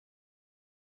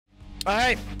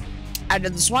Alright. I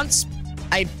did this once.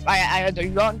 I had the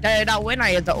wrong day, I did not win.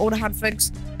 I had the old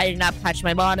hotfix. I did not patch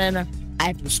my mod in. I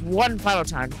have this one final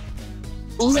time.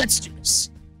 Let's do this.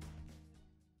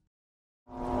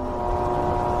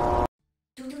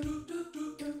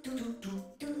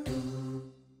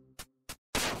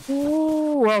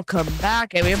 Ooh, welcome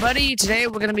back, everybody. Today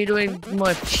we're gonna be doing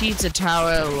more Pizza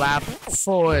Tower Lap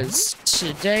 4s.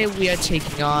 Today we are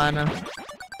taking on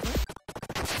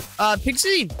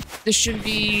𝗹cie. This shouldn't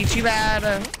be too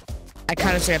bad. I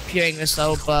kind of say appearing this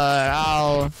though, but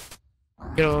I'll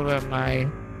get over my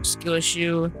skill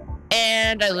issue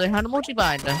and I learn how to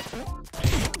multi-bind.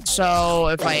 So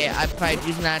if I tried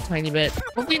using that a tiny bit,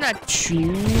 hopefully not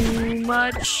too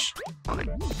much.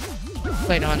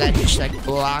 Wait, no, that just like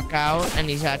block out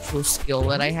any actual skill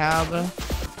that I have.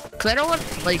 Cause I don't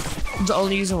want, like, the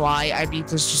only reason why I beat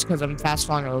this just because I'm fast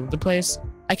falling all over the place.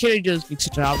 I can't really do this Pizza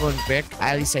Tower and brick,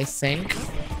 at least I think.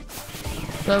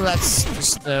 So that's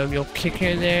just the real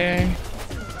kicker there.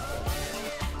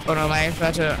 Oh no, my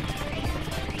about to.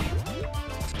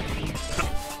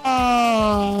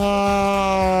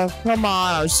 Oh, come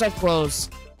on, I was so close.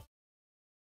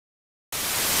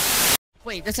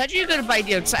 Wait, that's actually a good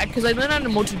idea, because I learned on the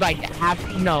multi-bike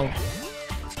no.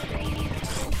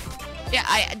 Yeah,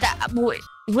 wait,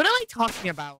 what am I talking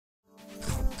about?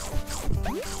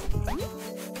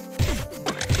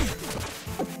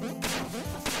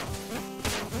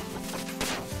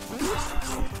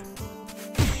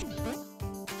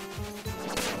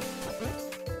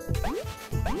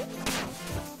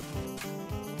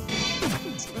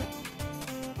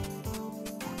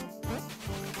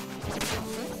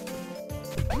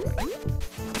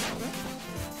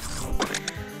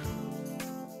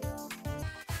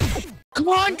 Come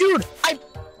on, dude!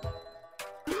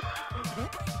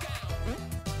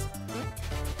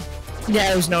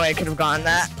 Yeah, there's no way I could have gotten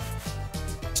that.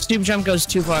 Stupid jump goes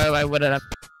too far, I would have.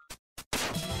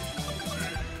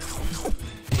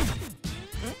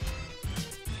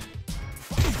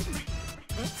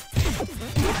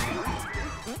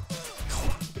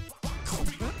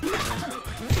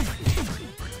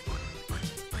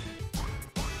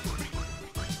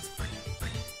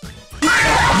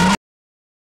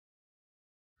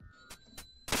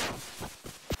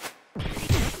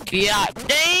 Yeah,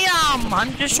 damn!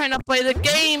 I'm just trying to play the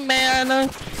game, man.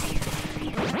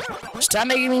 Stop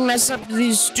making me mess up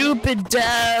these stupid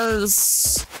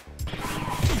deaths.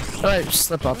 Oh, I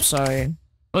slip up, sorry.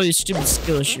 Oh, these stupid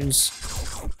skill issues.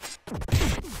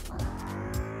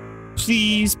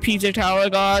 Please, Pizza Tower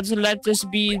gods, let this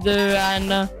be the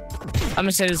run. I'm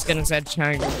gonna say this again instead of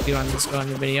trying to do on this go on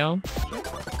the video.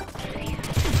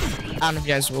 I don't know if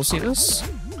you guys will see this.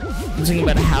 I'm thinking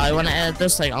about how I want to edit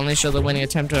this, like only show the winning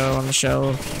attempt or I want to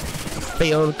show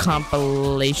failed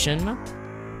compilation.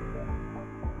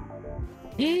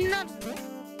 No.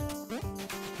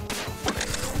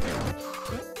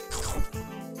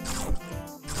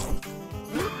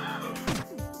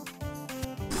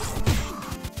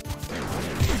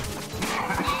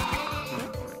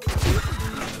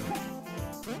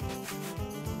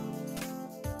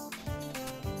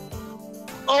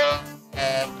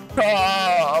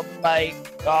 Oh my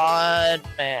god,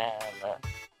 man.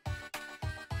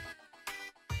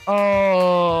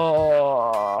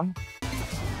 Oh.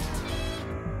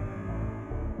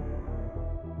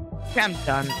 I'm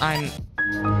done.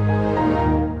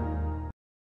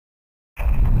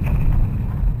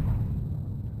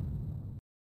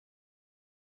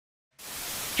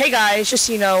 Hey guys, just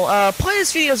so you know, part of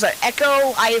this video is an echo.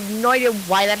 I have no idea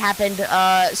why that happened.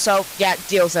 So yeah,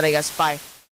 deals with it, I guess. Bye.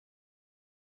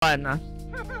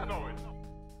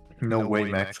 No way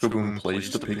MaxKaBoom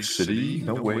plays the 𝗹cie?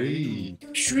 No way.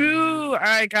 True.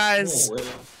 Alright guys.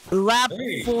 Lap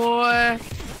 4,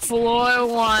 floor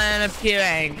 1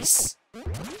 appearance.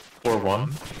 Floor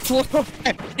 1? Floor 1.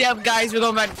 Yep guys, we're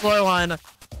going back to floor 1.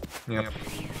 Yep.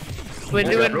 We're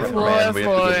doing floor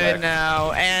 4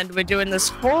 now, and we're doing this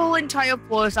whole entire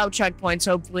floor without checkpoints,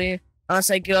 hopefully. Unless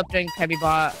I give up during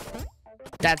𝗹cie.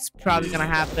 That's probably gonna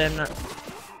happen.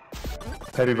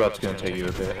 𝗹cie's gonna take you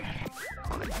a bit.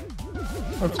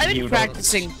 I've been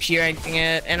practicing P-ranking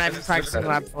it, and I've been practicing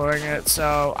lap 4ing it,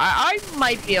 so I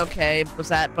might be okay with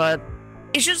that, but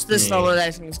it's just this level that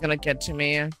I think is gonna get to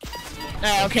me.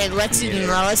 Okay, let's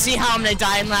see how I'm gonna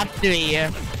die in lap 3.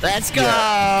 Let's go!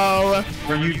 Yeah.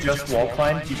 Were you just wall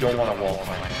climbed? You don't want to wall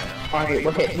climb.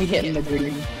 Alright, we hitting the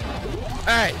green.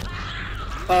 Alright.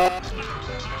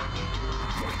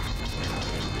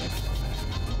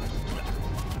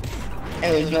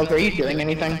 Hey, Milk, are you doing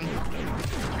anything?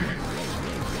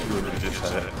 Just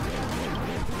said it.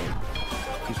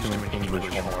 He's doing English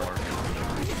homework.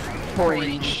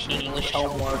 mandatory English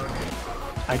homework.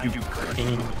 I do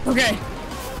cooking. Okay.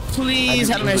 Please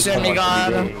have mercy on me,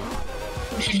 God.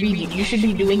 You should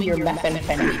be doing your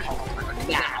methamphetamine.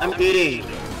 Yeah. I'm eating.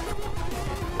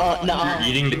 No. You're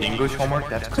eating the English homework?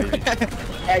 That's crazy. You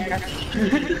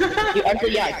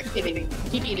actually, yeah, keep eating.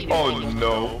 Keep eating. Oh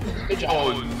no. Good job.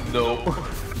 Oh no.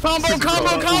 Combo,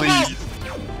 combo, combo! Please.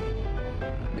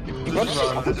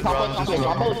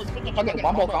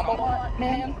 Wombo combo,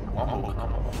 man. Wombo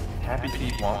combo. Happy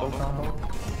Feet Wombo combo?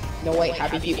 No wait,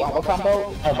 Happy Feet Wombo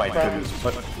combo. Oh my goodness.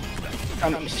 What?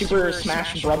 Super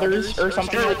Smash Brothers or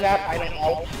something like that. I don't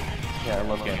know. Yeah, I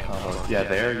love getting combos. Yeah,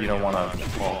 there you don't want to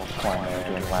climb there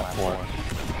during lap 4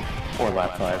 or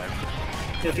lap 5.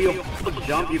 If you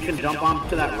jump, you can jump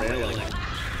onto that railing.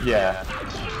 Yeah.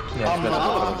 Yeah,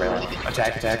 that's the railing.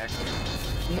 Attack, attack.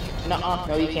 No,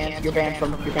 you can't. You're banned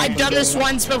from. I've done this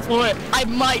once before. I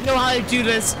might know how to do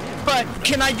this, but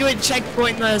can I do it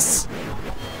checkpointless?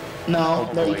 No,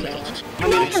 you can't. I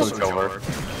mean, So it's over.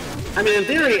 I mean, in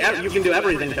theory, you can do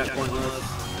everything checkpointless.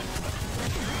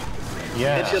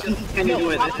 Yeah. It's just, can you do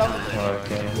it this time?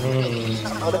 Okay.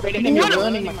 Motivating him, you're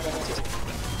learning, my friend.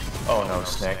 Oh no,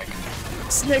 Snick.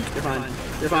 Snick. You're fine.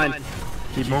 You're fine.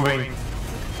 Keep moving.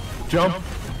 Jump.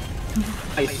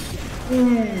 Nice.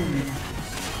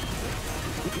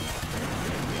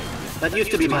 That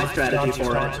used to be my strategy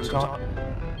for it. Just go.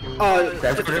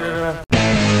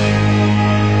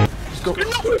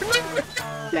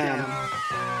 Damn.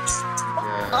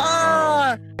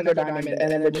 Ah! Go diamond,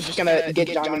 and then they're just gonna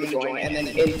get diamond to join, and then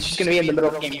it's just gonna be in the middle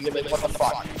of the game. You're like, what the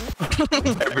fuck?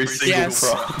 Every single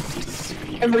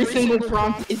prompt. Every single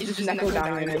prompt is just Neko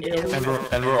Diamond.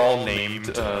 And we're all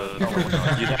named. Oh my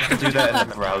god. You'd have to do that in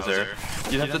the browser.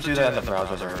 You'd have to do that in the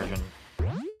browser version.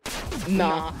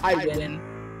 Nah, I win.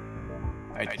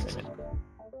 I didn't.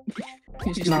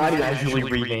 Nah, I I win. usually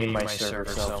rename my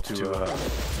server self to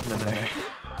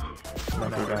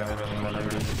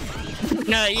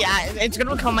No, yeah, it's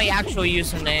gonna become my actual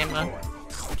username.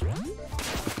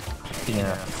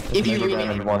 Yeah. If you rename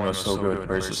Diamond 1 was so good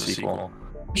versus sequel.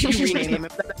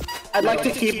 I'd like to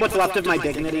keep what's left of my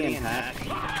dignity intact.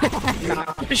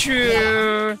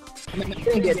 Sure. You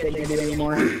don't get dignity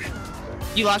anymore.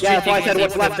 You lost Yeah, your that's why I said dignity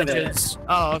what's left of it. privileges.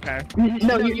 Oh, okay.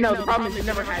 No, the problem is you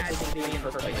never had dignity in the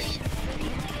first place.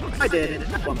 I did,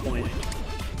 at one point.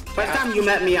 By the time you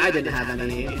met me, I didn't have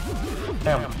any.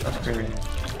 Damn, that's crazy.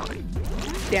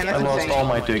 Damn, I that's lost insane. all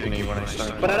my dignity when I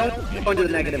started. But I don't go into the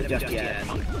negative just yet.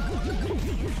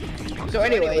 So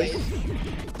anyways.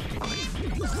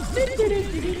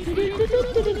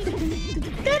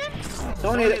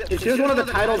 Tony, here's one of the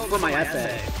titles for my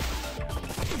essay.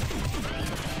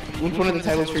 What's one of the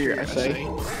titles for your essay?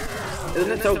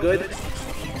 Isn't it so good?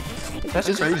 That's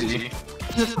crazy.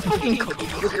 This fucking cookie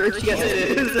clicker. Yes,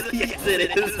 it is. Yes,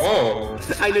 it is. Oh.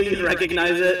 I knew you'd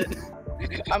recognize it.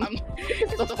 It's a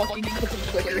fucking cookie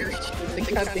clicker.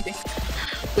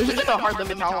 There's just a hard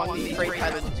limit how long these great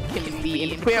titles can be.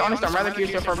 And to be honest, I'm rather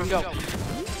curious how far we go.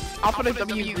 Alphabet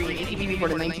W Green, ATV for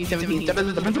the 1917. That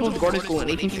is the principal of the Gordon School in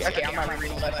 1860. Okay, I'm not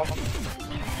reading all that fucking.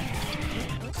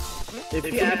 If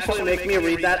you actually make me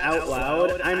read that out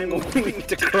loud, I'm going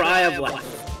to cry of laughter.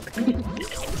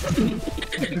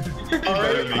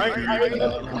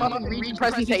 Come on, read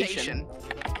presentation.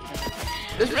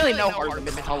 There's really no hard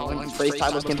limit how long these phrase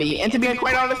titles can be. And to be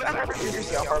quite honest, I'm not curious to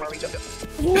see how far we go.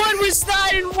 What was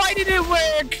that and why did it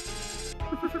work?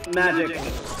 Magic.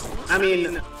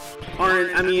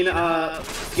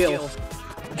 Skill.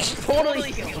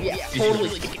 Totally skill. Yeah, totally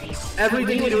skill.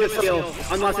 Everything you do is skill,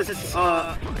 unless it's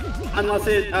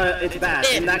bad.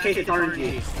 In that case, it's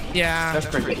RNG. Yeah. That's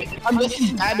crazy. Unless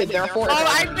he's added, therefore. Oh,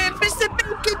 I missed the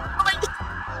bacon!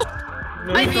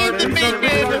 I need the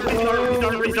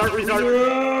bacon! Restart.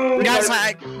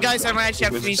 Guys, I might actually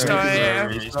have to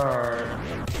restart.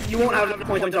 You won't have the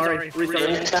point, I'm sorry. Restart.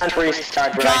 Instant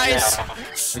restart right Guys, now.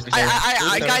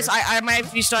 I might have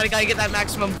to restart. I gotta get that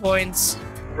maximum points.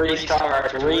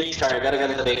 Restart, gotta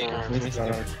get the big one.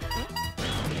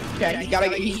 Okay,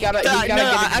 he's gotta No, get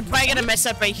I'm probably gonna mess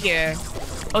up right here.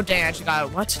 Oh dang, I actually got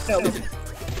it. What?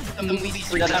 the movies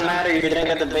free. Doesn't matter, you didn't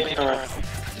get the big one.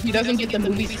 If he doesn't get the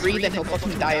movies free, then he'll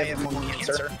fucking die of movie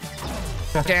cancer.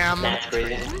 Damn. That's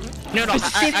crazy. No,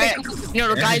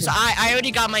 guys, I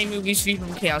already got my movies free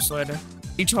from Chaos Lord.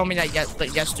 You told me that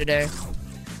yesterday.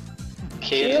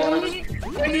 Kid one?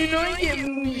 When you don't get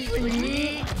movies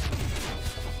free.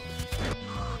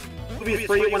 It'll be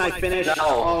free when I finish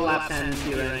all lap 10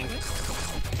 queuing.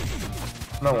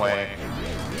 No way.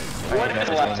 What I is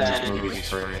never lap seen 10? these movies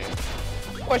for me.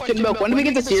 Question, Milk, when do we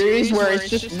get the series where it's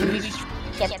just movies,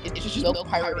 it's just Milk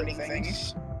pirating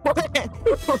things?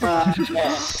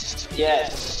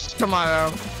 Yes.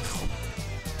 Tomorrow.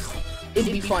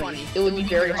 It'd be funny. It would be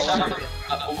very hilarious.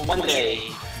 One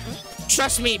day.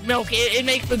 Trust me, Milk, it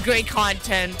makes for great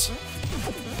content.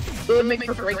 It would make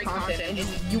for great content, and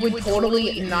you would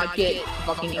totally not get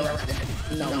fucking arrested.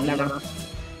 No, never.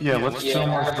 Yeah, let's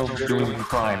film ourselves doing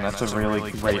crime. That's a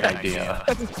really great idea.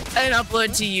 And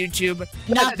upload to YouTube.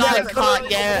 Not got caught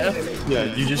yet. Yeah,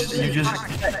 you just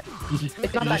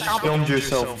filmed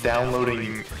yourself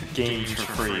downloading games for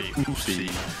free.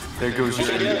 Oopsie. There goes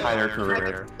your entire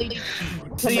career.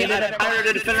 See, I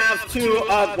pirated FNAF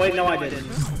 2. Wait, no, I didn't.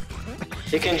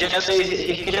 He can just say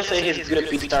he's good at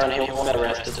Beatstar and he won't get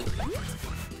arrested.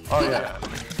 Oh yeah.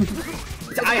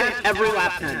 I have every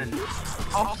lap 10.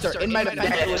 Officer, in my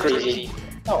defense, That's crazy.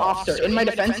 no, officer, in my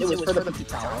defense, it was for the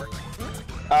pizza tower.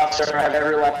 Officer, I have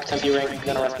every lap 10 viewing. You're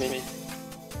gonna arrest me.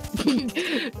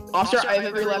 Officer, I have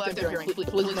every lap of hearing.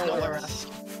 Please no arrest.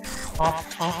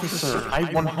 Officer, I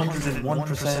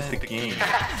 101% the game.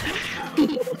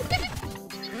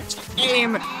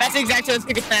 Game. That's exactly what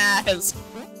it's gonna ask.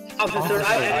 Officer, I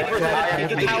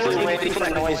I'm waiting for the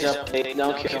noise tower. update.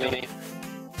 Don't kill me.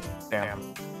 Damn.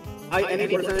 I any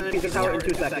percentage pizza tower in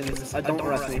 2 seconds. Don't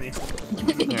arrest me.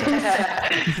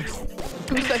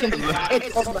 2 seconds.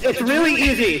 It's really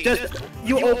easy. Just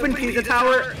you open pizza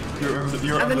tower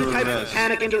You're and then you type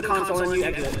panic into the console and you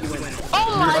exit. You win.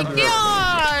 Oh my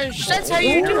gosh! That's how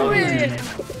you do it!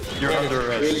 You're under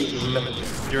arrest. No,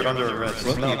 you're under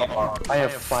arrest. No, I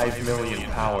have 5 million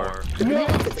power.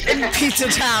 Pizza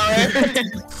Tower.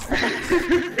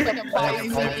 I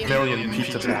have 5 million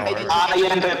pizza power. I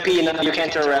am Peppy, no, you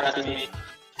can't arrest me.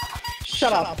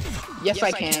 Shut up. Yes,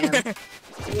 I can.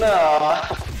 No.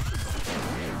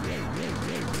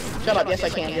 Shut up. Yes, I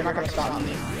can. You're not gonna stop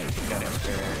me.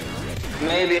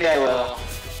 Maybe I will.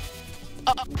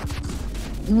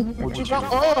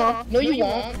 No, you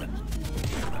won't.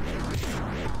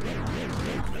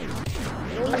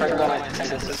 I forgot my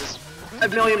sentences.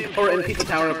 5 million power in pizza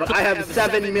tower, but I have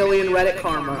 7 million Reddit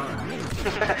karma.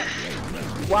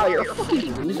 Wow, you're a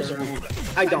fucking loser.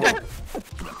 I don't.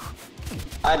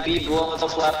 I beat bullets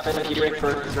of left and keep it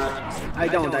for I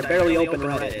don't. I barely open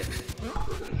Reddit.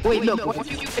 Wait, no. What's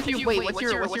your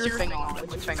thing on?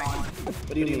 What's your thing on?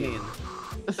 What do you mean?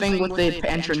 The thing with the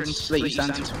entrance that you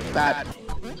sent. That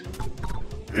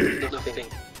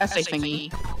essay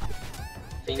thingy.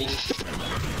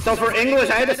 So for English,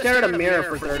 I had to stare at a mirror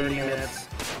for 30 minutes.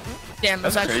 Damn,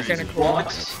 that's actually kind of cool.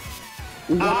 What?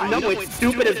 No, it's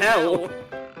stupid as hell.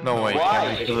 No way,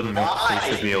 Why? I couldn't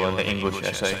reveal in the English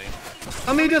essay.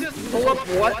 Let me just pull up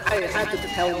what I had to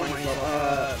tell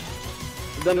myself.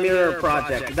 The mirror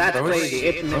project. That's crazy.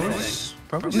 It's missing.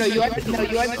 No, you had to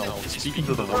Speaking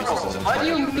to the voices. What do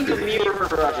you mean the mirror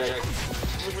project?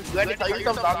 tell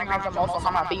yourself dogging house I'm also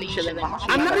I'm not being chilling.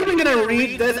 I'm not even gonna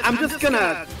read this. I'm just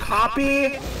gonna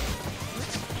copy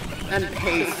and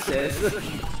paste this.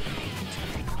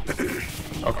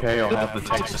 Okay, I'll have the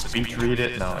text-to-speech read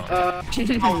it. No.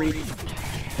 I'll read.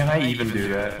 Can I even do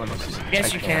that? Let me see.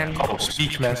 Yes, I you can. Oh,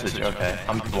 speech message. Okay,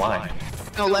 I'm blind.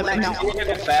 No, let me know. Can you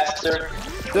go faster?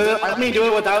 Let me do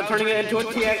it without turning it into a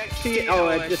TXT. Oh,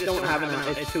 I just don't have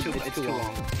enough. It's too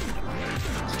long.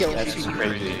 That's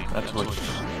crazy. That's what.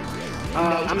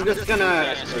 I'm just gonna.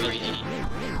 That's crazy.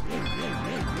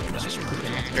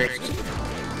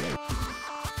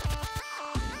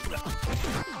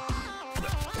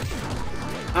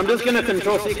 I'm just gonna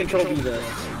Control-C, Control-V this.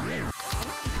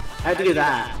 I have to do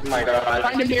that. Oh my god.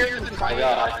 Find a mirror. Oh my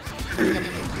god.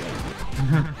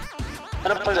 I'm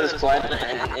gonna put this slide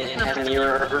and have a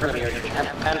mirror earlier. Have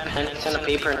pen, and a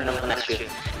paper, and number next to you.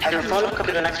 Have your phone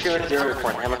computer next to you with zero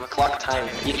report. Have a clock time.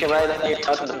 You can write it on your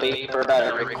touch on the paper about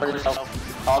it. Record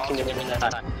yourself talking to me in that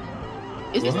time.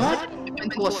 Is that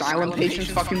mental asylum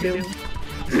patients fucking do?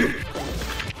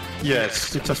 Yes,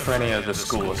 schizophrenia, the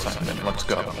school assignment. Let's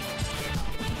go.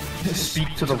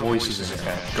 Speak to the voices in your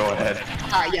head. Go ahead.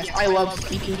 Yes, I love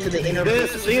speaking to the inner.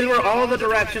 These were all the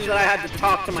directions that I had to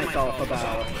talk to myself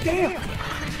about. Damn!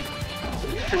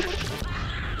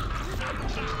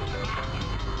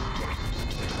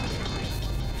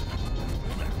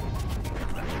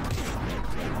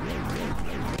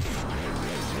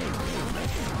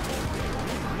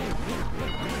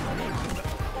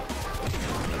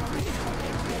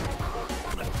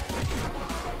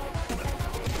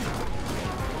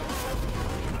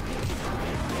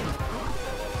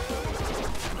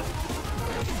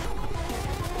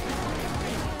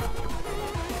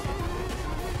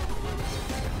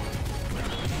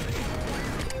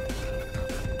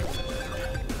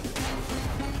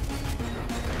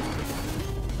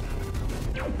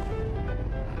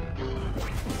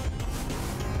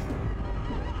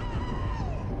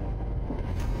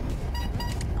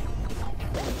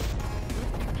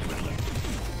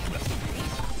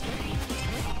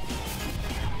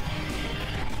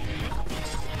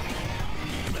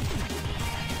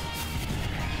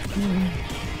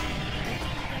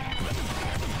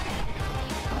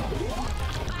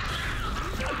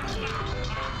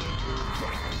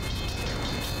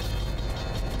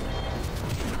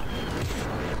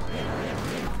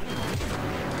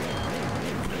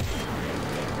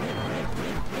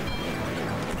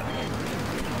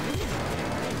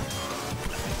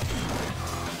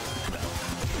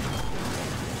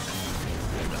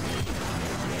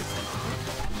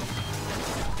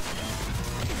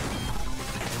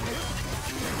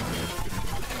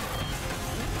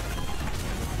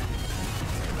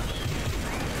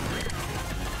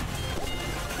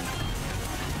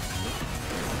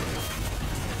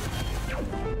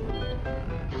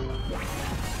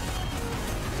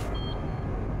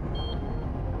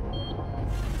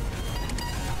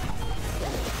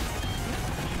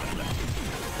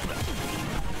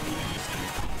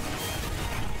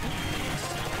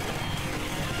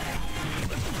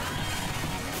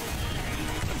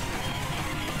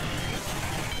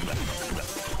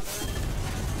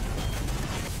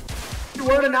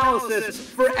 Word analysis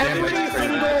for every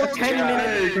single 10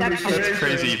 minutes. That's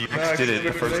crazy. Max did it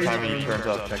the first time he turns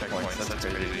out checkpoints. That's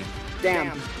crazy.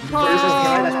 Damn.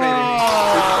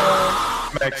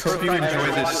 Max, hope you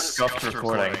enjoy this scuffed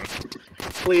recording.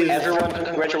 Please. Everyone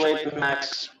congratulate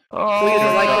Max. Please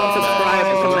like and subscribe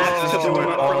to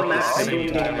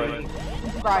MaxKaBoom.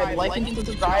 Subscribe, like and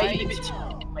subscribe.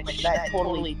 That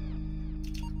totally.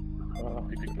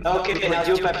 Okay, now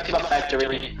do Peppa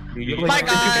Factory. Bye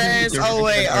guys! Oh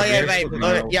wait, oh yeah, right.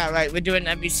 Oh, yeah, right. We're doing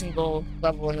every single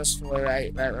level in the story,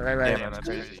 right? Yeah, man, that's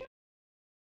crazy.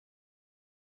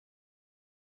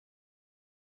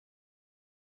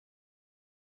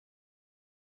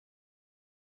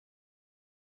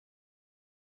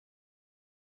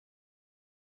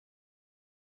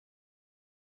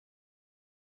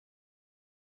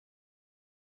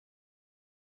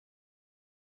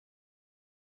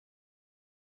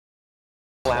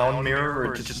 Clown mirror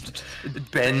or just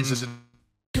bends and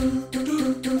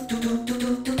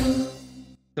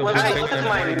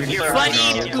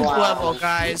Funny poop level,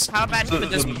 guys. How bad could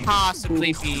this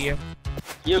possibly be?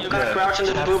 You got crouch in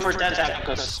the poop for 10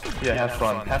 seconds. yeah, have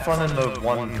fun. Have fun in the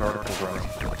one vertical run.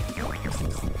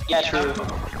 Yeah, true.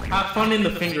 Have fun in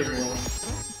the finger roll.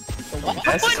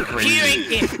 Have fun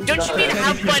peer-ranking. Don't you mean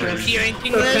have fun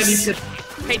peer-ranking this?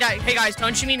 Hey guys,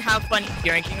 don't you mean have fun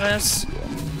peer-ranking this?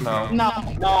 No. No.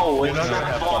 No, it's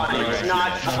not fun. It's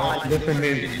not fun.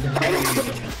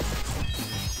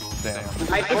 Damn.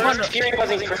 My first hearing was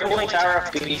incredibly Tower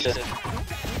of Pizza.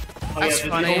 That's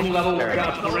funny. The only level where I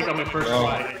got to rank on my first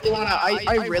try.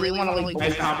 I really want to like.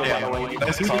 Nice combo, by the way.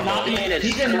 Nice He did not combo. use-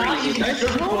 he did not use nice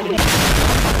combo.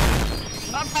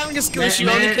 I'm having a skill issue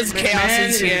only because Chaos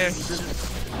is here.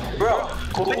 Bro,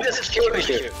 quit this skill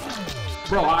issue.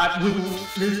 Bro,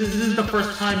 this is the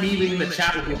first time me leaving the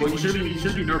chat with you, but you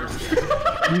should be nervous.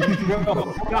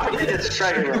 God, it's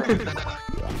treasure room.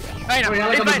 Right now, Wait,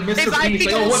 like, if I'm I Mr. think Beast,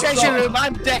 of like, the what's treasure up? room,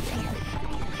 I'm dead.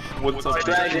 What's up?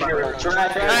 Treasure room.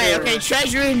 Alright, okay,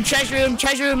 treasure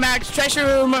room, Max, treasure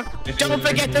room. Don't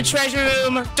forget the treasure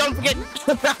room. Don't forget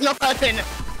the round 11.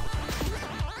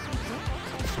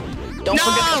 Don't No!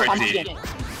 forget the pumpkin.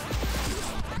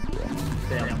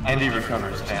 Damn. Andy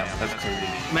recovers. Damn, that's crazy.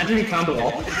 Imagine he found the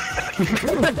wall.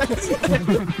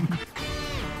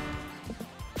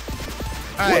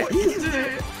 Alright.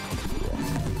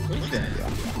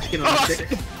 Get on stick.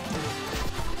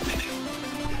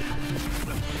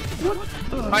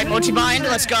 Alright, Multi-Bind,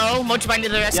 let's go. Multi-Bind to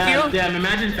the rescue. Yeah,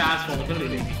 imagine fast fall. It's gonna be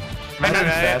me. Imagine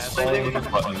Alright. fast falling with a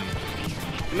button.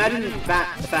 Imagine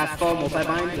fast fall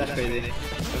multi-bind. That's crazy.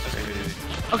 That's crazy.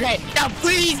 Okay, now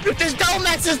please, just don't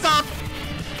mess this up.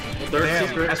 Third Damn,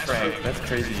 secret. that's right. That's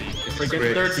crazy. Forget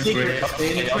third secret. Stay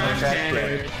in the trash can.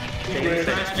 Stay in the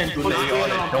trash can. Do not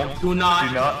get off. Do not.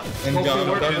 Do not. Go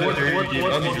forward.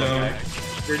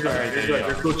 You're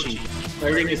Gucci.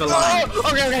 Everything is aligned.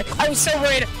 Oh, okay. I'm so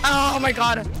worried. Oh my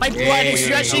god, my blood is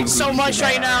stretching so much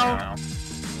right now.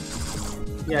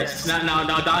 Yes, now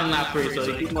dying lap 3, so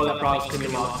you keep all that progress can be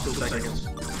lost 2 seconds.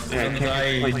 Yeah,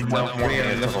 can't play 12 more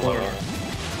minutes of a level.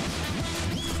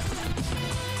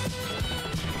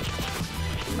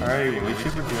 Alright, we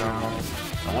should be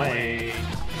away.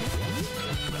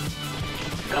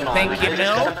 Come on, Thank you, I just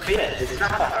Bill. gotta beat it. It's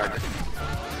not that hard.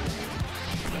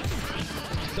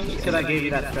 Because I gave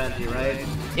you that strategy, right?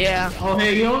 Yeah. Oh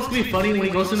hey, you know what's gonna be funny when he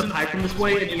goes in the pipe from this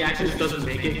way and he actually just doesn't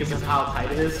make it because that's how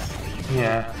tight it is.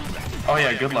 Yeah. Oh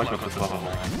yeah, good luck with this level,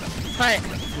 man. Alright.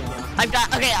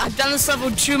 I've done this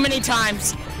level too many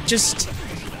times. Just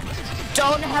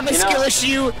don't have a skill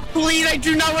issue. Please, I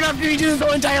do not want to have to redo the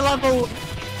whole entire level.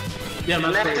 Yeah,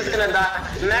 Max is gonna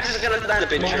die. Max is gonna die in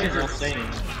the It's picture. insane.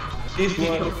 He's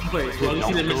place. Well, you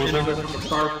see the mission over from the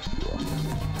start.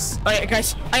 Alright,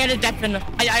 guys, I gotta deafen.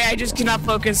 I just cannot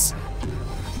focus.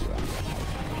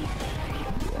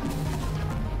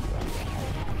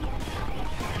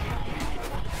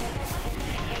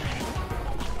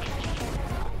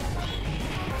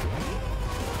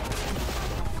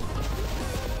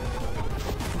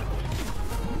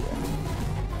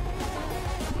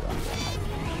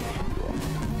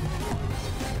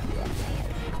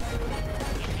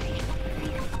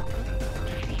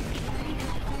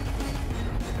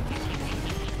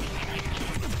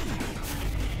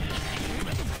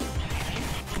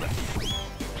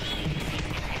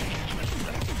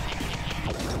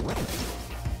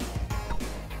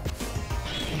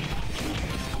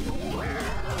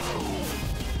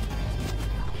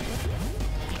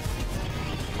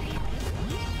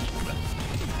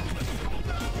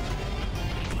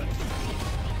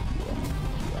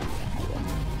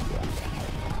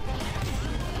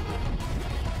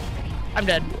 I'm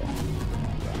dead.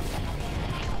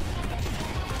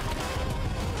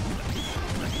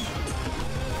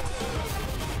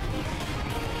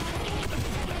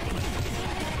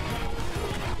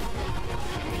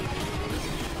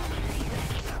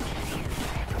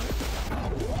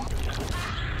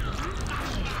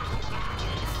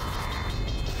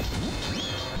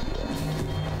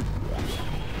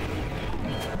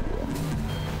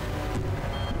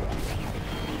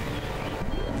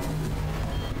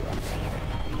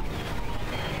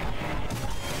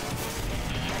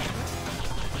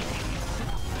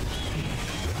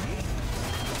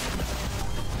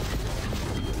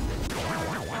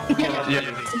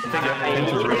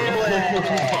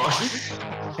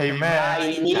 Hey man,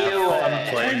 I knew I'm it.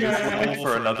 playing this level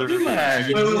for another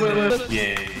feature.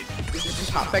 Yay.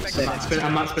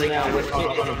 I'm not spitting out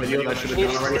on a video that should have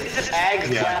done already. This is Ag's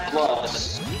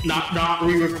plus. Not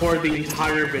re-record the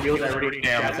entire video that already.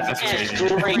 Damn, that's It's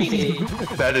crazy. crazy.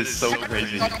 That is so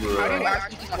crazy.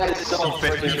 That is so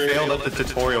You failed at the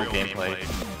tutorial gameplay.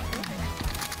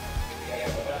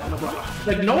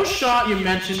 Like, no shot you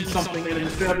mentioned something and then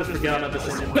straight up just forget about this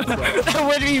thing. That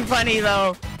would be funny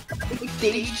though.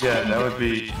 Yeah, that would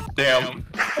be. Damn.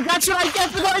 That's what I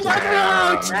get for going that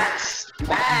route!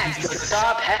 Max,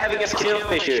 stop having a skill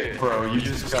fissure. Bro, you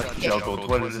just got juggled.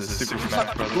 What is this, Super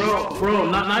Smash Bros?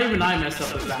 Bro, not even I messed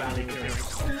up with that.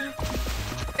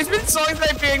 It's been so long since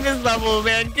I'm playing this level,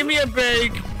 man. Give me a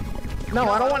break. No,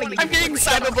 I don't want to. I'm getting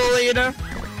cyberbullied.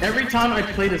 Every time I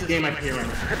play this game, I hear him.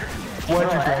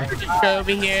 What you doing?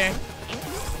 Over here.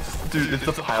 Dude, it's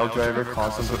a pile driver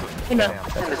constantly. No.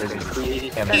 That's crazy.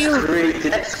 Damn,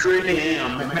 That's crazy.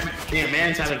 Damn,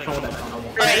 man's having fun with that song.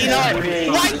 Alright, you know what? Why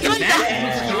can't that?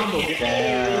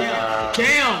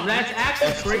 Damn, that's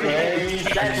actually crazy.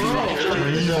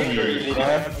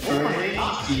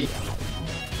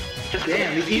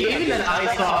 Damn, even that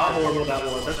I saw how horrible that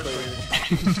was. That's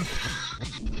crazy.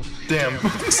 Damn.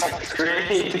 That's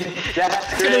crazy.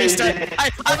 That's crazy.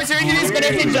 I was thinking he's gonna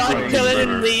hit John, kill it,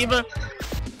 and leave.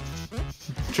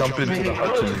 Jump into the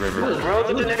Hudson River.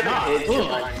 Bro,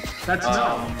 That's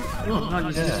no. No,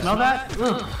 you smell that?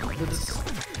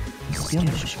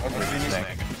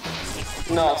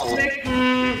 No.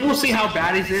 We'll see how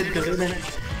bad he is because then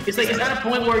it's like, is that a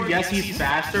point where yes he's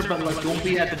faster, but like don't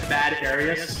be at the bad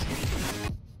areas?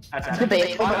 That's actually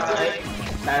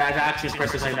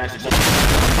expresses like that.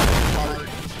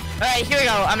 Alright, here we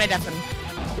go. I'm a deafen.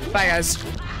 Bye, guys.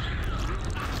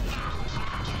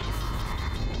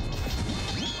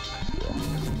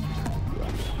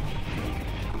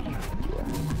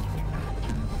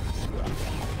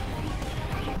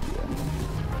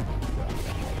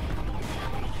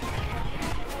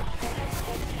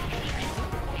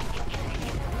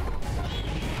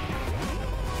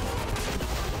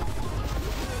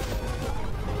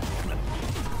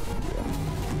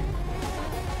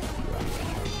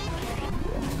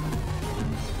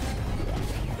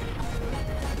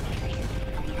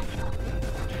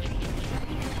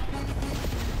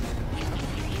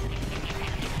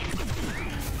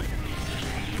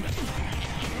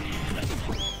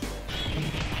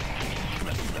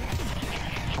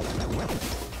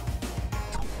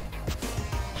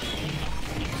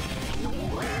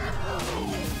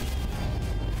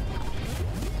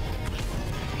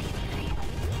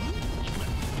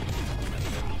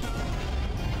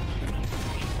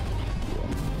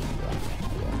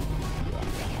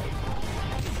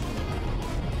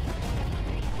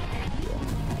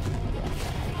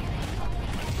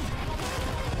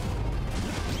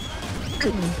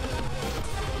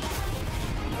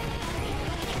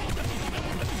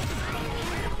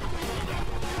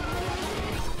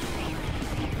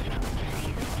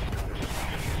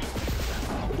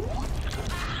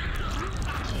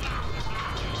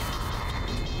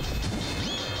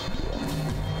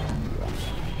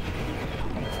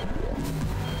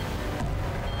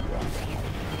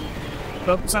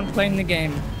 Focus on playing the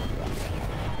game.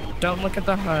 Don't look at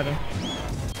the HUD.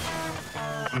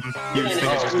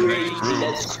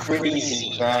 That's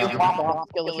crazy.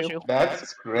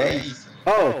 That's crazy.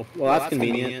 Oh, well that's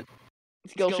convenient.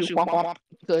 Skill shoot, womp womp.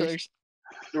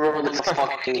 Bro, that's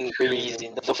fucking crazy.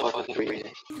 That's fucking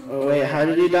crazy. Oh wait, how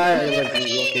did you die? Like,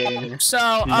 okay.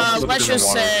 So, let's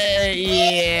just say,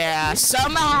 yeah,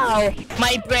 somehow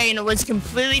my brain was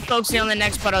completely focusing on the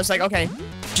next part. I was like, okay,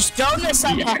 just go in this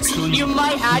X. You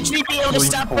might actually be able to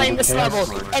stop playing this level.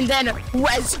 And then,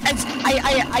 as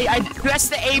I pressed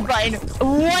the A button,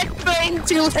 one thing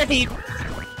too late.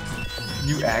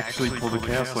 You actually pulled the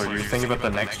chaos lord. You're thinking about the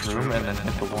next room and then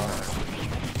hit the water.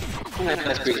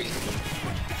 That's crazy.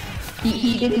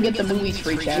 He didn't get the movies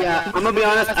free, chat. Yeah, I'm gonna be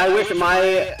honest, I wish my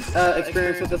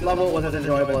experience with this level was as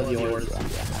enjoyable as yours.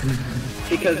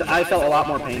 Because I felt a lot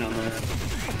more pain on this.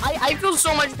 I feel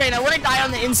so much pain. I want to die on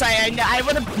the inside. I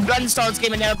would have uninstalled this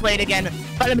game and never played it again.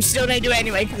 But I'm still gonna do it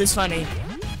anyway because it's funny.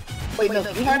 Wait, no,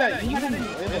 you had an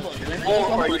enjoyable experience.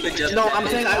 Or you could just... No, I'm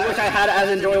saying I wish I had as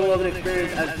enjoyable of an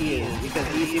experience as he is. Because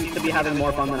he seems to be having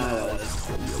more fun than I was.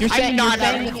 You're saying not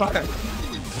having fun.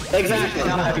 Exactly.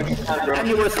 And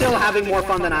you were still having more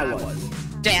fun than I was.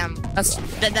 Damn, that's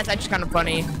actually kind of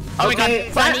funny. Oh my Okay,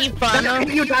 god, funny fun. That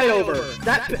pit you died over.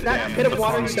 That pit of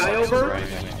water you died over.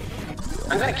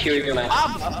 I'm gonna kill you, man.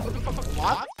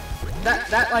 What?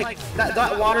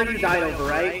 That water you died over,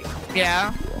 right?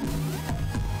 Yeah.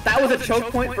 That was a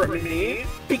choke point for me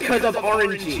because of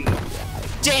RNG.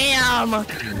 Damn.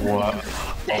 What?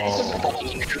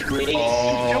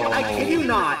 I kid you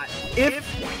not. If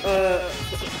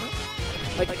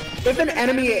an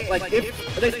enemy,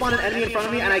 if they spawn an enemy in front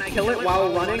of me and I kill it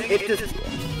while running, it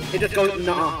just goes,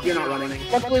 nah, you're not running.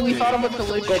 Luckily, we thought of a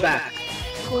solution. Go back.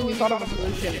 Luckily, we thought of a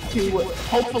solution to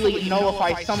hopefully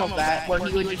nullify some of that, where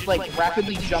he would just like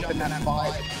rapidly jump in that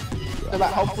spot, so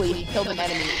that hopefully if he killed an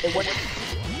enemy,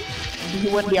 he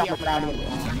wouldn't be on the ground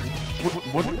anymore.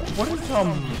 What is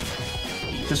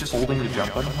just holding the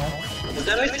jump button? Is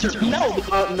that Mr. No,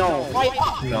 No. why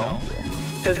up? No.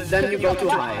 Because then you go too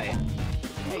high.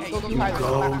 Go too high.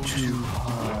 Go too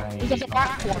high. There's a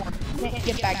platform you can't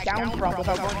get back down from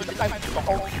without going to the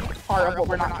whole part of what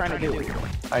we're not trying to do.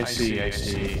 I see.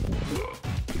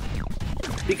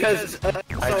 Because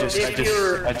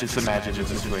I just imagine the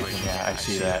situation. Yeah, I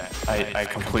see that. I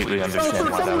completely so understand for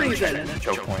why some that was reason, a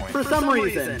choke point.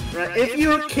 right, if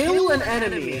you kill an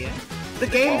enemy, the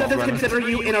game doesn't consider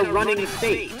you in a running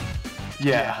state.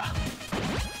 Yeah.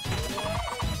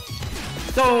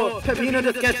 So Pepino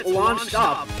just gets launched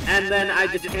up, and then I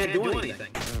just can't do anything.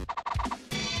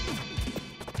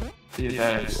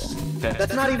 Yeah,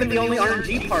 That's not even the only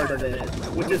RNG part of it,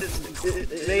 which it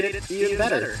made it even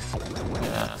better.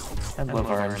 Yeah, I love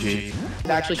RNG. It's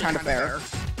actually kind of fair.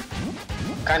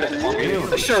 Kind of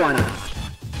funny. Sure, why not?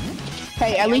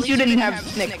 Hey, at least you didn't have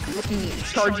Snick fucking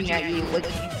charging at you like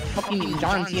fucking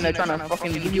John Cena trying to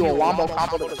fucking give you a wombo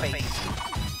combo to the face.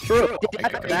 True.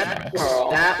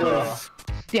 That was...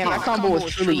 Damn, that combo was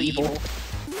truly evil.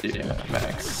 Yeah,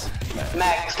 Max.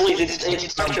 Max, please,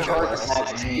 it's not your heart,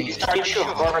 Max. It's not your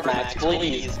heart, Max,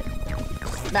 please.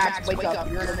 Max, wake up.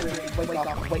 You're in a dream.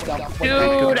 Wake up.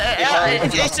 Dude,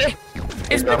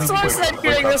 it's been so sad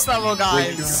doing this level,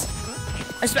 guys.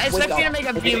 I expect you to make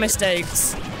a few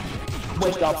mistakes.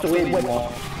 Wake up. Wake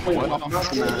up.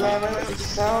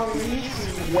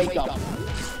 Wake up.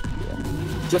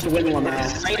 Just win one now.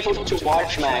 It's painful to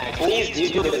watch, Max.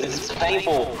 Please do this. It's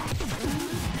painful.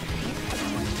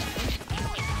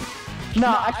 No,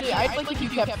 actually, I think you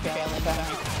kept failing that.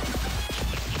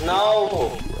 No.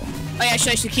 Oh yeah, I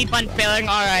should keep on failing.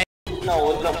 All right.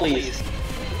 No, please.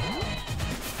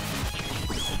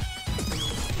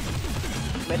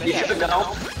 You should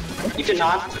go. You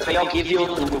cannot fail. Give you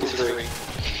the movie free.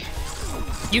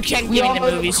 You can't give me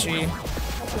the movie stream.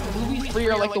 The movies free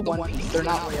are like the One Piece. They're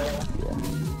not real.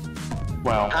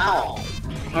 Wow. Ow.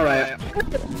 Alright.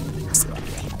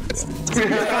 You're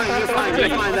fine.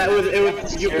 That was,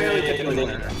 you barely took the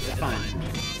winner. It's fine.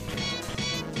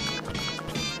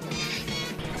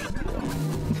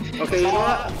 Okay, you know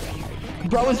what?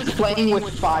 Bro is playing with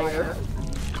fire.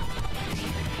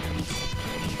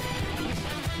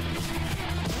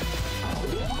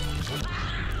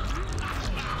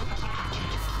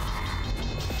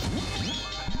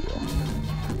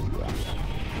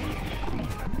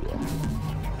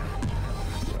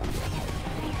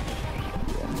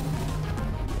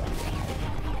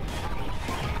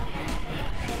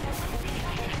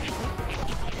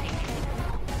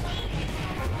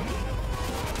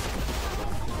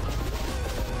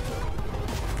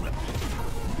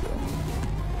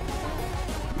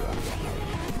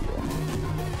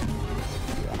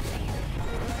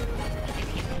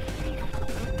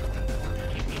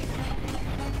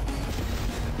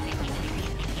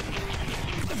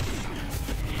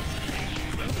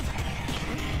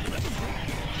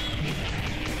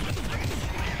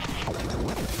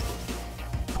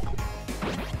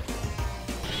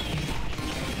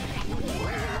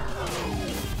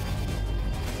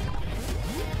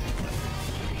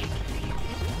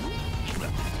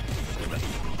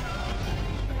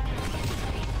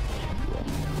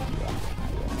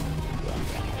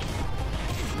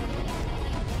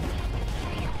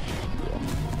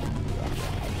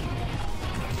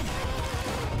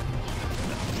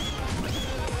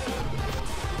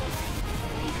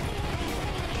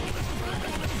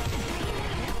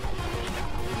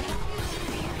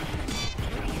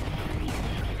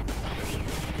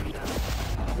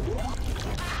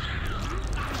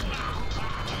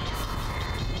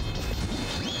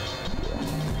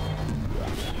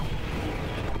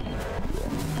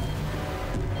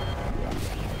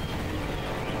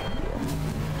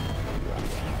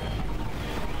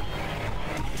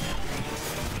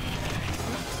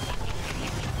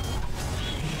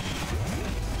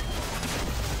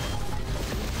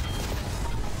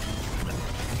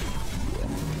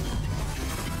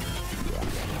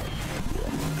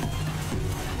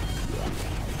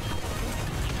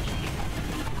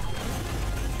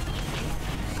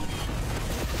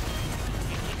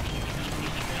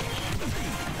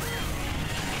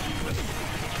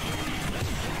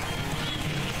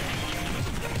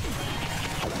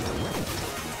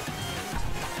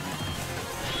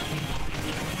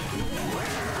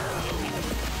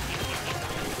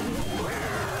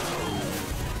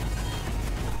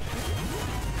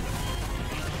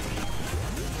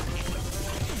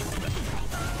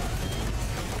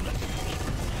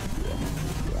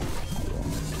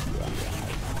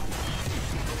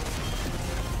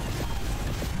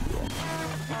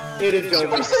 It is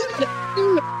over. Stop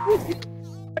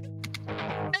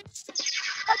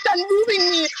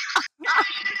moving me!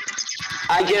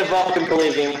 I give up and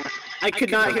believe you. I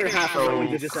could not hear half of what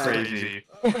you just said. Crazy.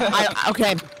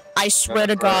 Okay, I swear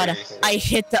to God, I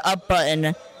hit the up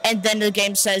button, and then the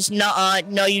game says, "Nuh-uh,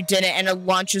 no you didn't," and it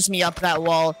launches me up that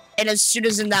wall. And as soon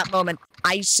as in that moment,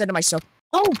 I said to myself,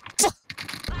 "Oh, fuck."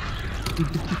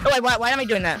 Oh, wait, why am I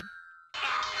doing that?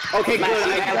 Okay, good.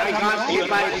 I got hit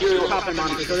by your popping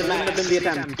monster, so this wouldn't have been the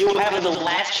attempt. You have the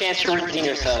last chance to redeem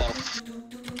yourself.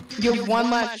 You have one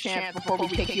last chance before we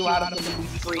kick you out of the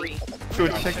movie free. Go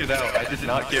check it out. I did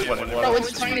not get what it was. No,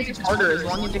 it's fine if it's harder as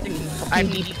long as you can. I'm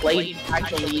played.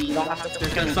 Actually, you don't have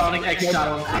to. Sonic X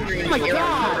Shadow. Oh my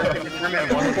god! I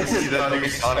wanted to see that new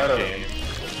Sonic game.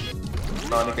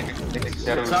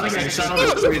 Sonic X Shadow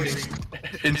is crazy.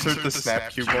 Insert the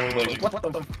snap cube going like, what the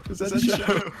f is that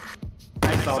show?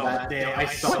 I saw that, damn, I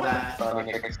saw that.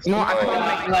 No, I feel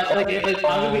Like, I'm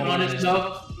gonna be honest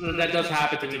though, that does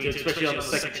happen to me, especially on the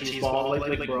second cheese ball,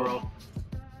 like bro.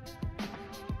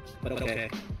 But okay.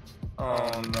 Oh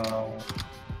no.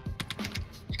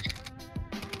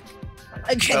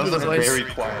 I can't do That the was voice. very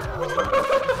quiet.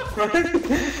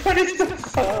 What is the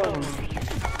sound?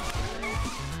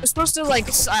 I was supposed to, like, I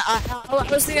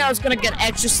was thinking I was gonna get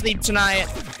extra sleep tonight.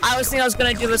 I was thinking I was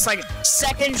gonna do this, like,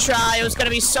 second try. It was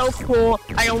gonna be so cool.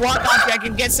 I can walk off here, I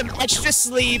can get some extra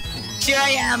sleep. Here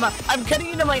I am. I'm cutting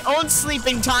into my own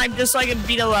sleeping time just so I can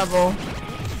beat a level.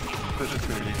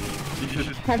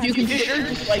 Have you considered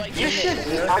just like You should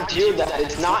not do that.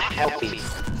 It's not healthy.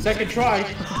 Second try.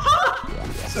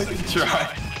 Second try.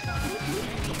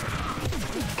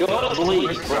 Go to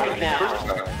sleep right now.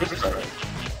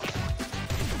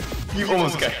 You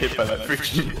almost got hit by that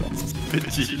freaking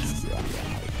bitches.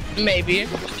 Maybe.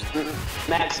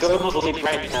 Max, go to sleep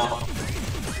right now.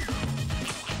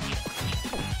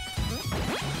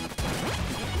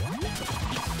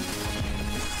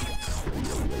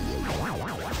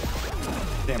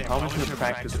 Damn, probably should have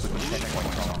practiced with the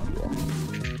checkpoint on.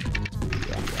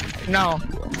 No.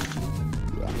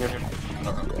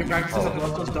 You're practicing the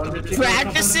Bloodless Dungeon.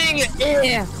 Practicing?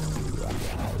 Yeah.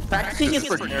 practicing is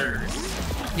for nerds?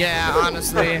 Yeah,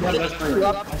 honestly.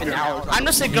 I'm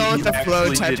just a go with the flow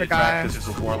Actually type did of guy. practice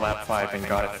before lap 5 and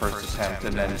got it first attempt,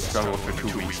 and then struggled for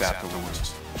 2 weeks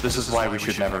afterwards. This is why I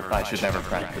should never practice.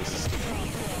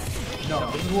 No,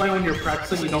 this is why when you're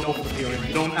practicing, you don't go for the feeling.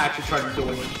 You don't actually try to do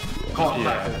it. Call it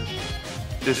practice.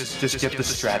 Just get the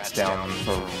strats down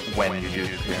for when you do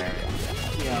clearing.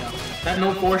 Yeah. That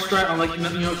no force strat, I'm like,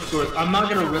 I'm not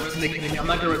gonna risk making it. I'm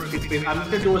not gonna risk it. I'm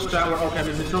just gonna do a strat where, okay, I'm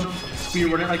in this room, speed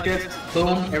running like this,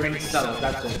 boom, everything's settled.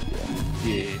 That's it.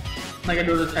 Yeah. Like I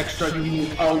do this extra, you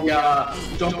need, oh yeah,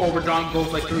 jump over, jump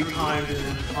goes like 3 times, and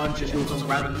then punch and do something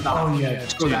rather than stop. Oh yeah,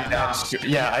 screw that.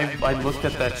 Yeah, I looked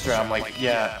at that strat, I'm like,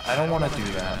 yeah, I don't want to do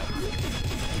that.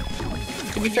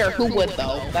 To be fair, who would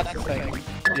though? That's the thing.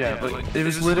 Yeah, but it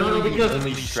was literally the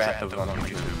only strat that was on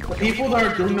YouTube. The people that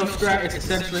are doing no strat, it's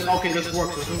essentially, okay, this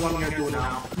works, this is what I'm gonna do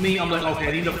now. Me, I'm like, okay,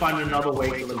 I need to find another way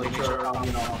to make sure,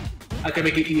 I can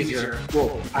make it easier.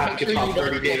 Well, I have to get about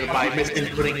 30 data by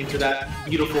misinputting into that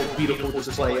beautiful, beautiful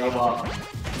display of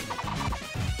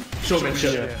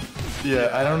showmanship. Yeah,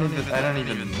 I don't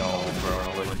even know,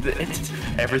 bro. Like,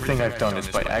 everything I've done is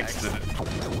by accident.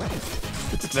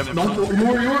 It's never. No,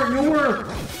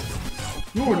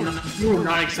 you were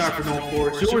not excited for no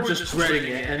force. You were just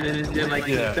dreading it, and then like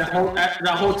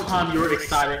that whole time you were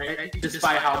excited,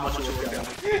 despite how much it was going.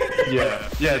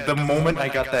 Yeah. The moment I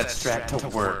got that strat to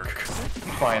work,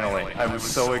 finally, I was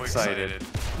so excited.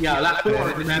 Yeah, lap 4,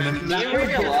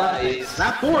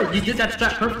 lap 4, you did that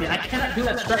strat perfectly. I cannot do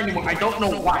that strat anymore. I don't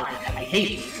know why. I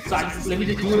hate it. So let me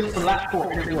just do it for lap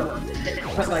 4 and it worked.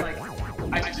 But like,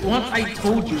 once I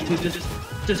told you to just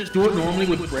do it normally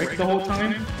with brick the whole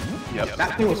time. Yep.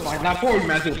 Lap 4 was fine. Lap 4 you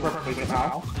managed it perfectly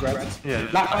somehow. Yeah.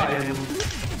 Lap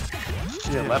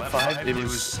 5. Yeah, lap 5, it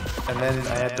was, and then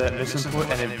I had that misinput,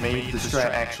 and it made the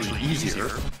strat actually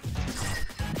easier.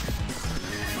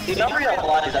 You don't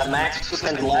realize that Max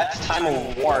spent less time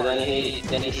on war than he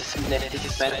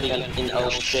spent in oh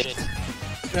shit.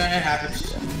 Yeah, it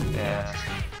happens. Yeah.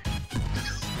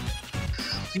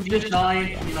 You just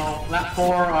 9, lap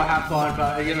 4, have fun,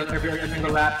 but every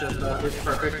single lap just is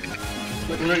perfect.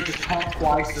 Like, literally just talk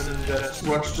twice and then just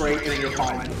run straight and then you're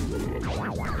fine.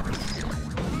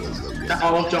 That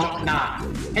auto jump, nah.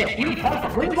 Hey, you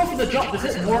don't go for the jump, does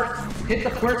it work? Hit the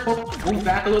first hook, move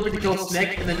back a little bit to kill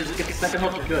Snake, and then just get the second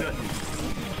hook, you're good.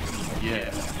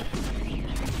 Yeah.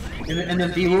 And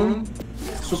then D-Room,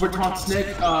 Super Taunt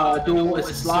Snake, do a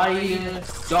slide,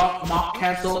 jump, mop,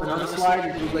 cancel, another slide,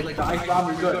 and do like the ice bomb,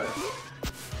 you're good.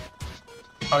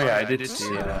 Oh yeah, I did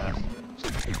see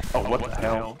oh, what the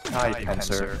hell? Hi,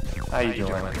 Pencer. How you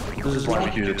doing? This is why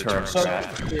we do the turn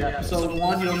strat. Yeah, so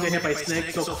 1, you don't get hit by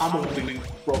snakes, so combo will be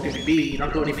broken. B, you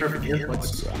don't do any perfect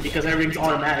inputs, because everything's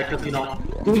automatic, because, you know,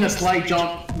 doing a slight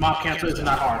jump, mob cancel isn't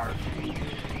that hard.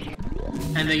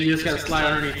 And then you just gotta slide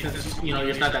underneath since, you know,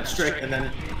 it's not that strict, and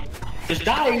then just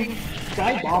dive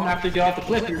bomb after you get off the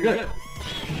cliff, you're good.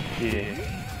 Yeah.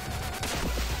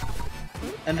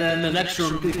 And then the next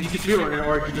room, you can zero it,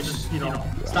 or you can just, you know,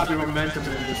 stop your momentum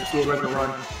and just do a regular run.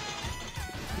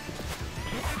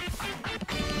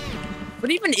 What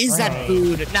even is that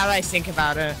food, now that I think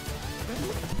about it?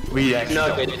 We actually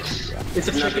Nuggets. It's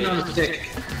a chicken on a stick.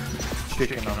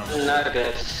 chicken on them.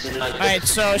 Nuggets. Alright,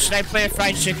 so should I play a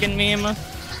fried chicken meme? I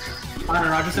don't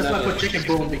know, I just have to put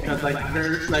MaxKaBoom because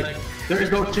there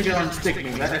is no chicken on a stick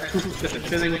meme. That's too specific.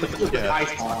 Sitting with the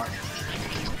ice on.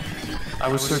 I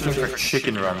was searching for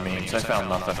chicken run memes. I found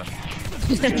nothing.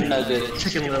 Nuggets.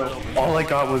 Chicken little. All I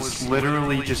got was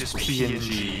literally just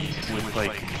PNG with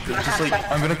like, just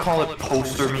like, I'm gonna call it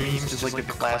poster memes, just like the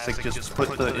classic, just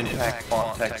put the impact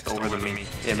font text over the meme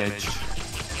image.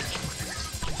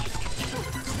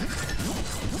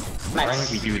 Right,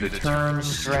 we do the turn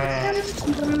strat.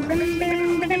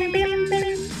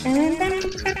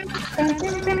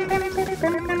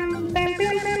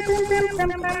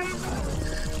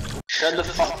 Shut the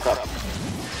fuck up.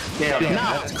 Damn,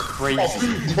 that's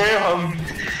crazy. Damn.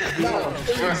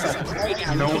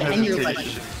 No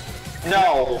hesitation.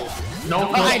 No. No,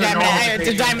 Oh, hi, Diamond. It's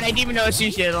a Diamond. I didn't even notice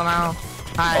you shit now.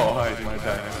 Hi. Oh, hi, my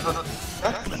bad.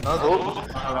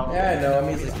 Yeah, I know. I'm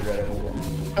easy to read.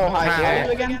 Oh, hi. Hi. Who are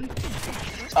you again?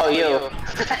 Oh, you.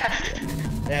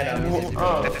 Yeah, no, I'm easy to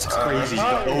read. That's crazy. The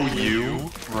OU?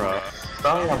 Bruh. Who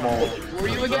are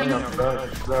you again?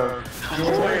 Who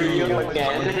are you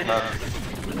again?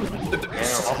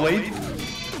 Saw blade?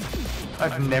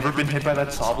 I've never been hit by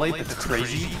that saw blade. That's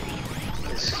crazy.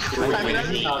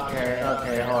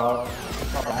 Okay, hold on.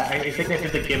 I think I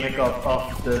did the gimmick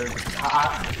of the...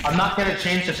 I'm not gonna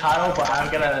change the title, but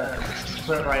I'm gonna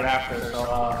put it right after,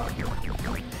 so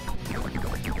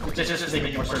it's just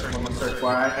making more search on the search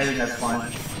bar. I think that's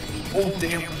fine. Oh,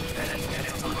 damn.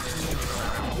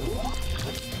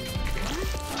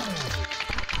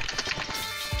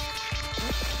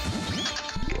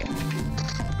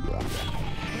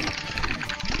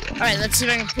 Alright, let's see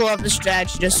if I can pull up the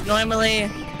strategy. Just normally,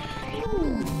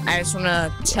 I just want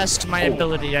to test my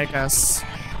ability, I guess.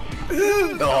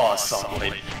 Oh, saw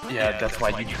blade. Yeah, that's why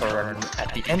you turn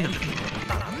at the end of the game.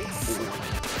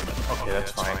 Okay,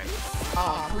 that's fine.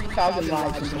 3,000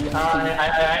 lives.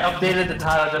 I updated the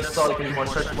title just so it can be more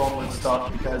searchable and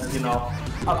stuff because, you know,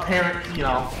 apparently, you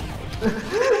know, I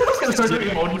was gonna start doing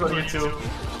emojis on YouTube.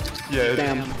 Yeah,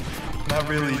 Damn. not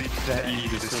really that easy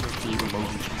to search for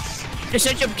emojis. Just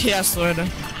search up Chaos Lord. Oh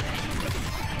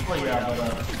yeah,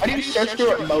 but How do you search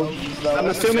through emojis, though? I'm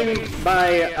assuming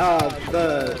by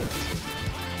the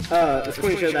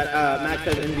screenshot that Max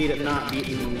has indeed not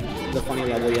beaten the funny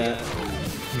level yet.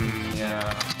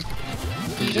 Yeah.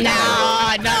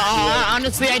 No,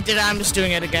 honestly I did it, I'm just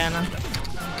doing it again.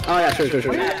 Oh yeah, sure.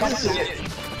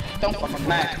 Don't fucking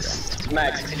Max,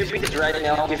 if you beat this right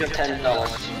now, I'll give you $10.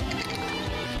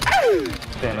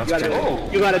 Damn, that's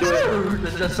good. You gotta do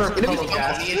it. the surf puzzle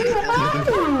gas.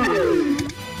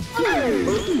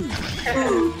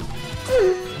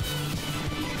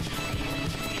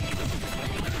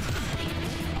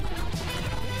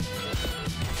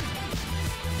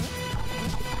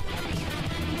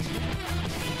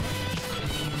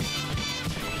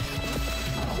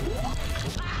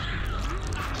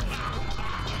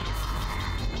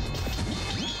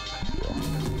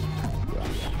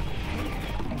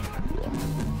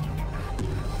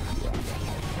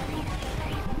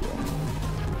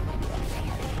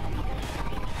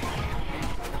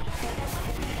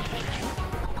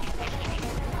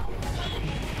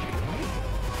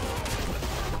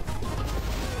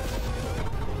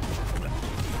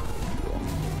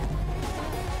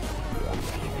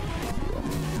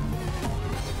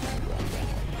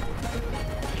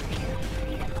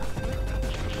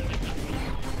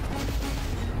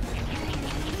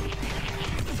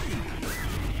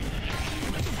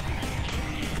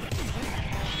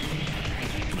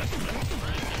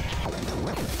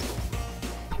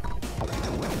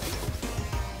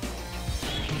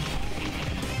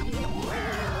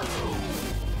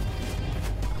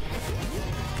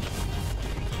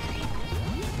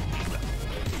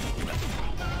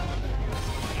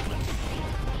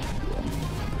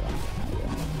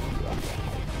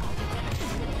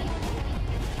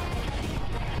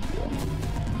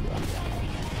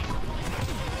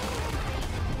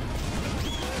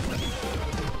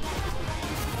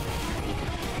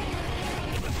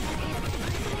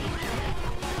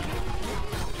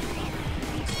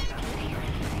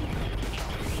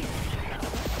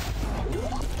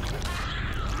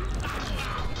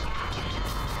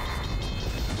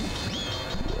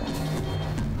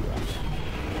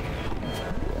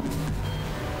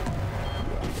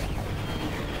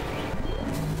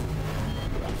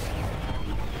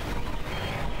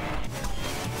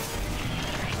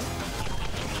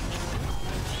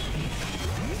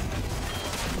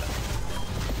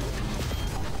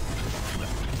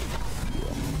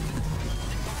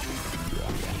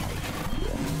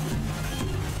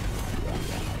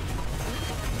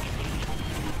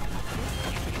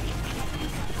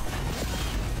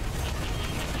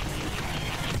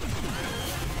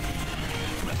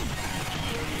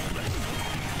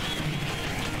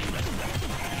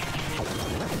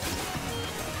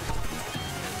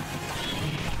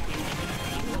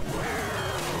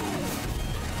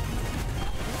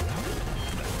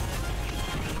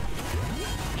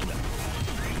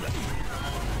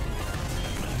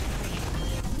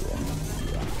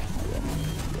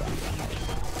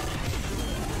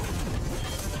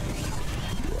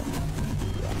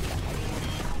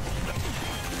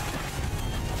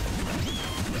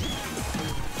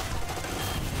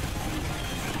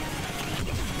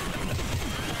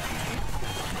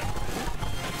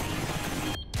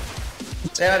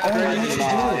 That's crazy.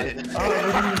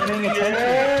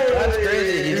 That's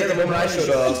crazy. You did it when I showed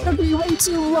up. It's gonna be way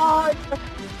too long.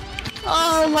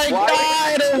 Oh my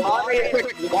god.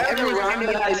 Why every round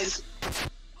that I said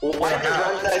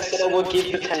I would give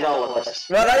you $10?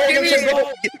 Well, I didn't give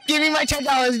you Give me my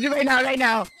 $10 right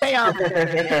now. Bam.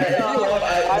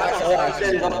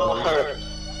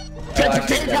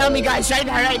 Tell me, guys, right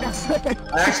now. I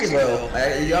actually will.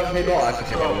 You have to pay all. I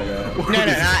actually will. No,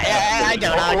 I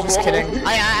don't. I'm just kidding.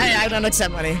 I don't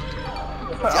accept money.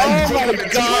 Oh my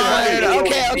god!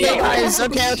 Okay, guys.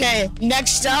 Okay.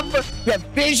 Next up,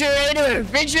 refrigerator.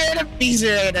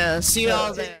 See you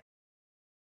all there.